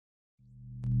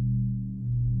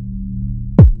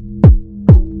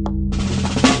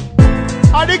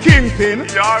are the Kingpin.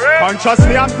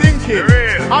 Consciously I'm thinking.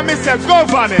 I miss a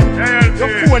government.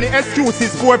 The phony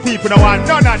excuses poor people don't want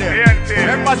none of them.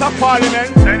 Members of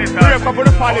Parliament, break up on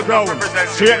the folly ground.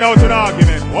 Straight out to the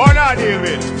argument. What I deal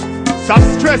with? Stop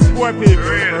stress poor people.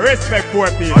 Respect poor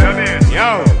people.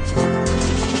 Yo.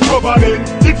 Government,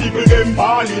 the people them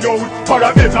balling out. For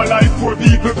a better life, poor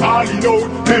people calling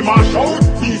out. Them a shout,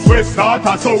 east, west, north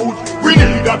and south. We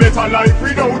need a better life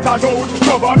without a doubt.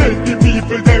 Government, the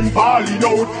people them balling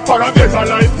out. For a better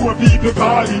life, poor people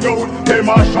calling out. Them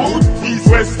a shout,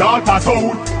 east, west, north and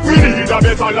south. We need a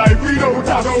better life without a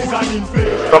doubt.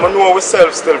 From I know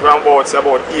ourselves still from about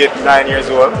 8, 9 years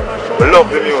old. We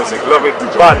love the music, love it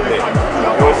badly.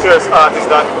 The first artist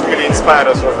that really inspired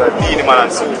us was Beenie Man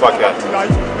and Super Cat.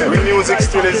 The music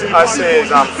still is, I say,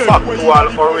 factual,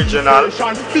 original,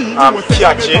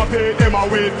 catchy,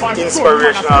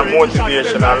 inspirational,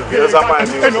 motivational. There's a my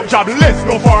music. Jobless,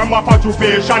 no form of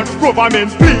occupation.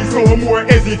 Government, please, no more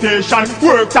hesitation.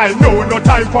 Work time, no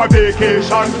time for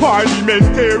vacation.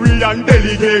 Parliamentarian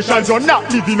delegations are not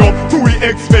living up to the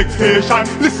expectation.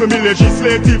 Listen me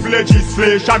legislative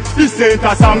legislation. This ain't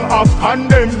a song of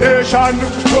condemnation.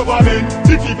 Government,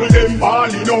 the people them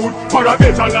balling out. For a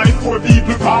better life for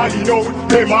people calling out.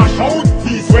 Them a shout,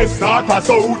 east, west, north and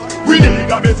south. We need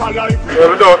a better life.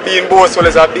 Well, without being boastful,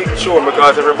 it's a big tune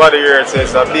because everybody here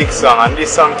says it's a big song, and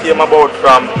this song came about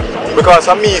from, because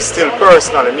for me still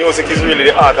personally, music is really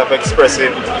the art of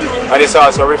expressing, and it's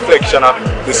also a reflection of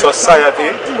the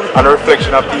society and a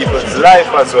reflection of people's life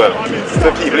as well.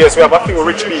 The people, yes, we have a few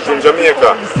rich people in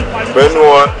Jamaica, but you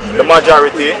know the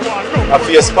majority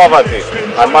face poverty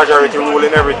and majority rule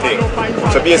in everything.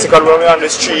 So basically when we're on the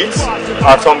streets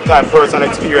or sometimes personal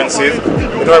experiences,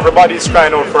 you know, everybody is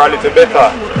crying out for a little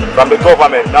better from the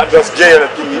government, not just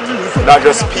JLP, not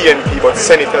just PNP, but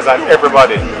senators and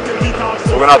everybody.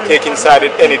 So we're not taking side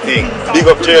in anything. Big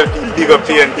up JLP, big up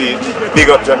PNP, big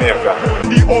up Jamaica.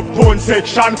 The uptown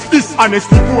section,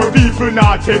 dishonesty poor people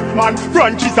not take man.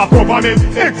 Branches of government,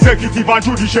 executive and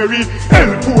judiciary,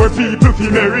 help poor people to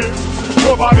merit.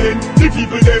 Government, the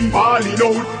people them balling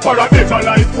out. For a better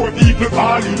life, poor people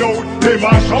calling out. Them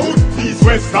a shout, east,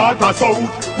 west, north and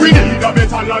south. We need a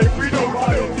better life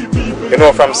without the people. You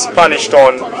know, from Spanish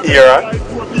Town era,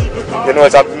 you know,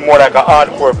 it's more like a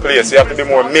hardcore place. You have to be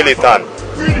more militant.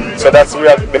 So that's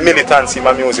where the militancy in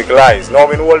my music lies. Now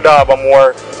in Old Dab I'm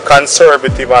more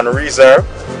conservative and reserved.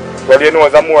 Well, you know,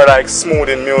 it's more like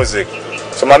smoothing music.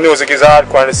 So my music is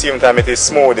hardcore and at the same time it is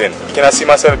smoothing. Can I see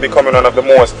myself becoming one of the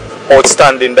most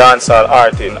outstanding dancehall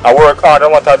artists? I work hard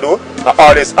on what I do. I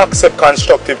always accept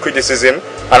constructive criticism,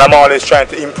 and I'm always trying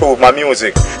to improve my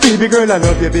music. Baby girl, I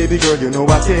love you, baby girl, you know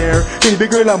I care. Baby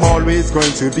girl, I'm always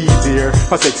going to be there.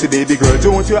 A sexy baby girl,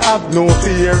 don't you have no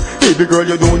fear. Baby girl,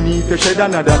 you don't need to shed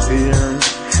another tear.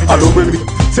 Hello baby,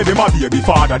 say them a baby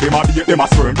father, them a baby, them a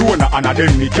sperm donor, and a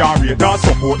them me carry. Don't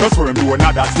support no sperm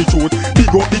donor, that's the truth.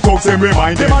 Big up the thugs and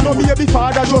remind them a no baby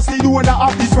father, just the donor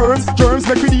of the sperms. Germs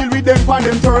make we deal with them on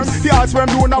them terms. The hard sperm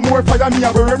donor more fire me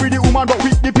a burn with the woman, but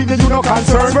with the pig you no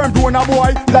concern. Sperm donor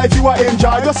boy, life you a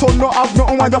enjoy. Your son no have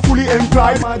nothing when you're fully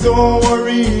employed. Mama don't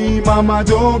worry, mama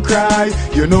don't cry.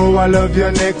 You know I love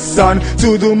your next son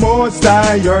to the most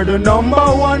high. You're the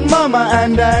 #1 mama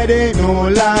and that ain't no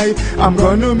lie. I'm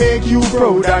gonna make you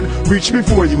proud and rich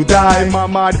before you die.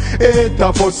 Mama hate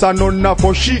of us and none of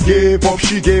us she gave up.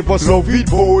 She gave us love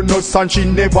with bonus and she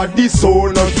never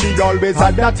disowned us. She always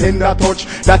had that tender touch.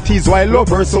 That is why I love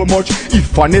her so much.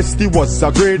 If honesty was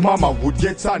a grade, mama would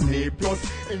get an A+.